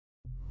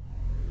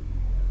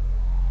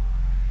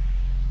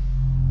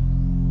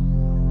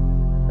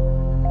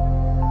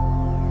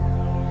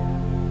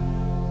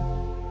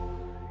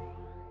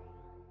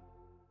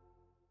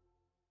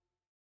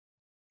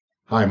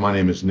Hi, my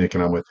name is Nick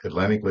and I'm with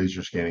Atlantic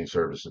Laser Scanning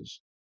Services.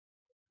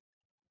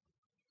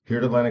 Here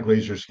at Atlantic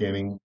Laser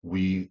Scanning,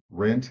 we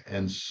rent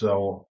and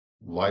sell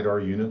LiDAR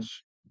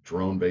units,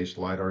 drone-based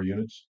LiDAR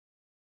units.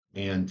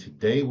 And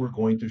today we're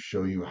going to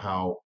show you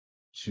how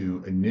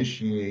to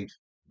initiate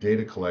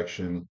data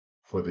collection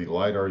for the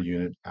LiDAR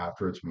unit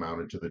after it's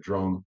mounted to the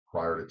drone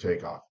prior to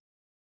takeoff.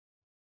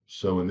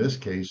 So in this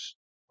case,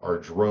 our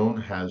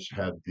drone has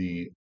had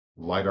the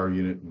LiDAR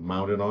unit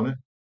mounted on it.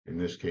 In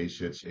this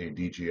case, it's a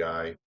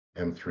DJI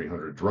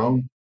M300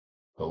 drone.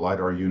 The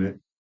LiDAR unit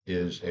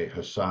is a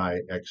Hesai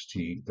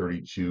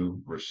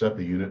XT32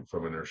 RESEPI unit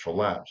from Inertial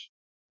Labs.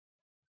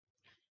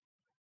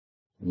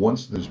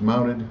 Once this is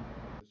mounted,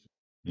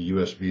 the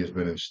USB has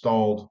been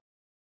installed,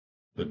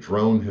 the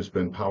drone has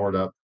been powered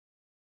up,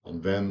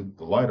 and then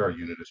the LiDAR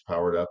unit is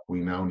powered up.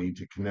 We now need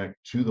to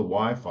connect to the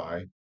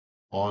Wi-Fi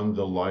on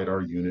the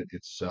LiDAR unit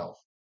itself.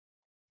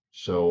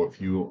 So if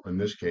you, in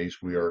this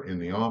case, we are in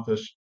the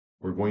office,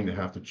 we're going to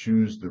have to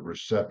choose the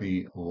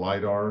RESEPI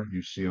LiDAR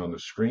you see on the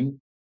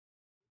screen,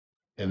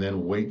 and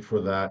then wait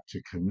for that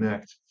to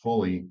connect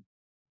fully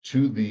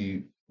to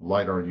the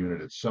LiDAR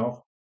unit itself.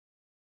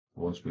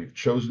 Once we've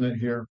chosen it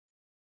here,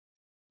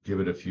 give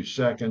it a few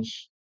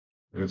seconds,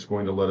 and it's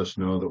going to let us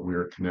know that we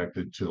are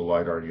connected to the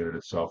LiDAR unit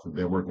itself. And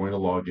then we're going to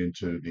log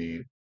into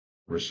the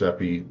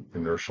RESEPI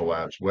Inertial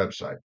Labs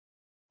website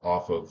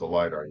off of the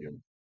LiDAR unit.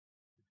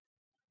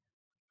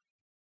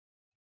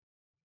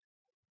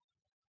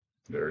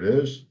 There it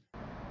is.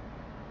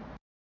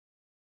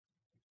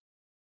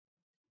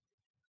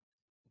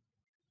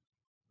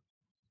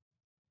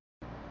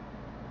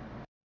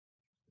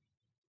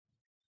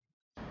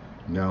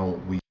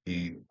 Now we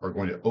are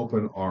going to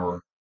open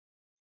our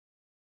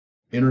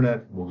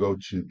internet. We'll go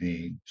to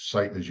the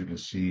site, as you can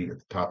see at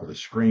the top of the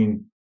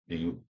screen.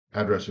 The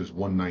address is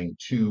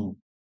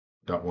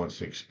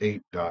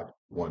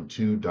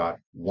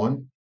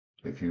 192.168.12.1.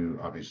 If you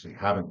obviously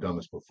haven't done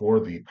this before,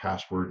 the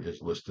password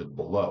is listed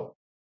below.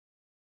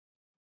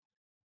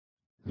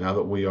 Now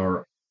that we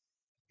are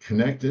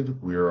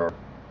connected, we are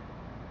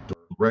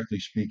directly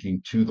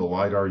speaking to the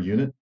LiDAR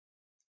unit.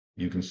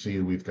 You can see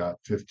we've got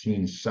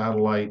 15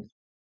 satellites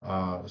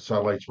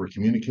we're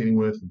communicating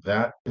with.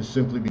 That is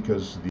simply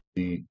because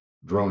the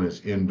drone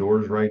is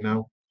indoors right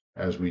now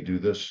as we do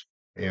this.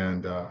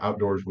 And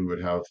outdoors, we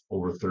would have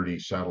over 30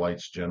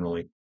 satellites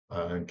generally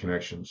in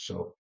connections.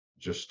 So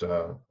just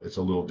it's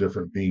a little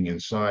different being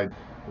inside.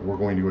 We're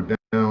going to go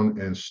down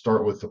and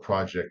start with the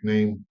project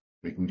name.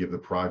 We can give the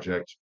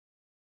project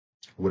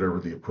whatever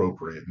the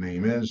appropriate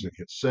name is and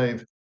hit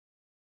save.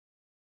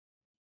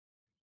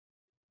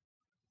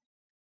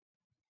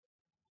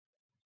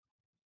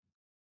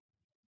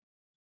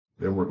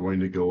 Then we're going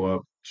to go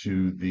up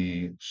to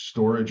the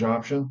storage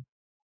option.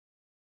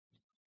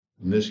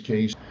 In this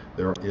case,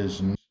 there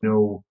is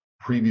no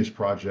previous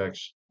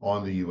projects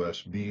on the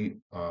USB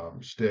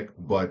stick,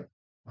 but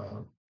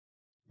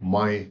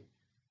my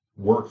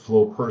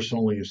workflow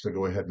personally is to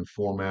go ahead and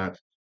format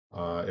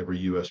every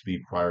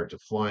USB prior to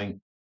flying.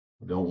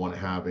 I don't want to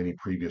have any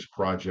previous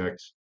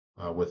projects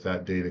with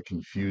that data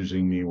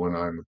confusing me when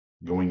I'm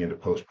going into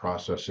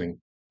post-processing.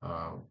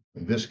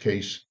 In this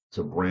case, it's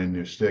a brand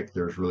new stick.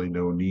 There's really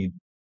no need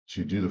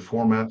to do the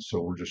format,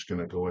 so we're just going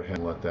to go ahead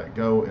and let that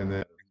go, and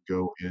then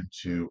go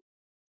into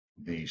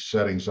the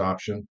settings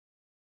option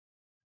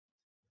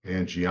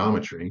and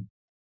geometry,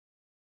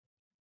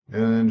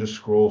 and then just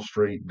scroll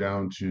straight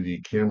down to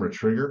the camera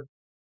trigger.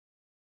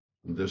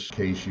 In this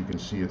case, you can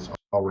see it's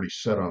already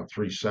set on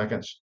 3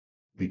 seconds.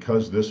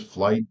 Because this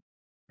flight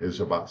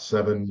is about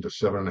 7 to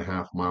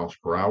 7.5 miles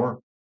per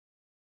hour,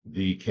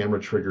 the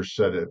camera trigger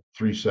set at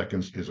 3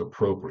 seconds is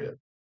appropriate.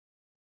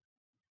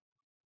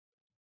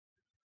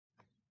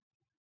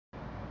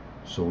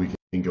 So we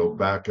can go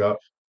back up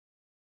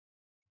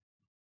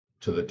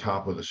to the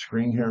top of the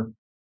screen here,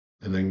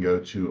 and then go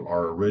to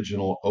our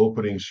original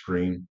opening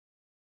screen.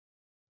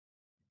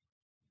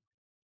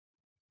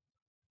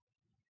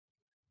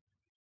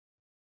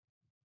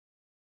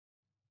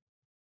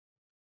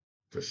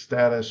 To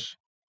status,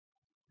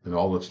 and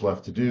all that's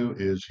left to do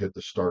is hit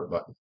the start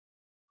button.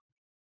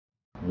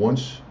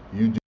 Once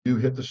you do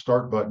hit the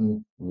start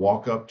button,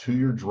 walk up to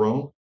your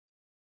drone,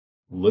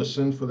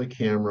 listen for the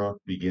camera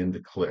begin to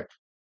click.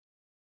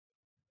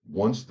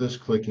 Once this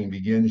clicking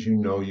begins, you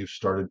know you've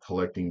started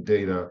collecting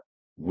data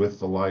with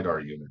the LiDAR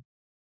unit.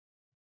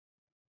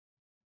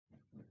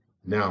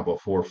 Now,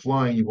 before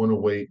flying, you want to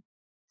wait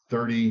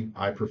 30,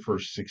 I prefer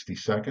 60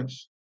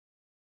 seconds.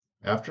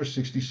 After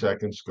 60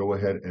 seconds, go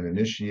ahead and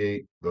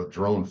initiate the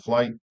drone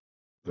flight,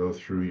 go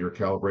through your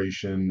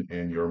calibration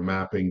and your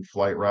mapping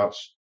flight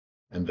routes,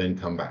 and then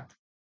come back.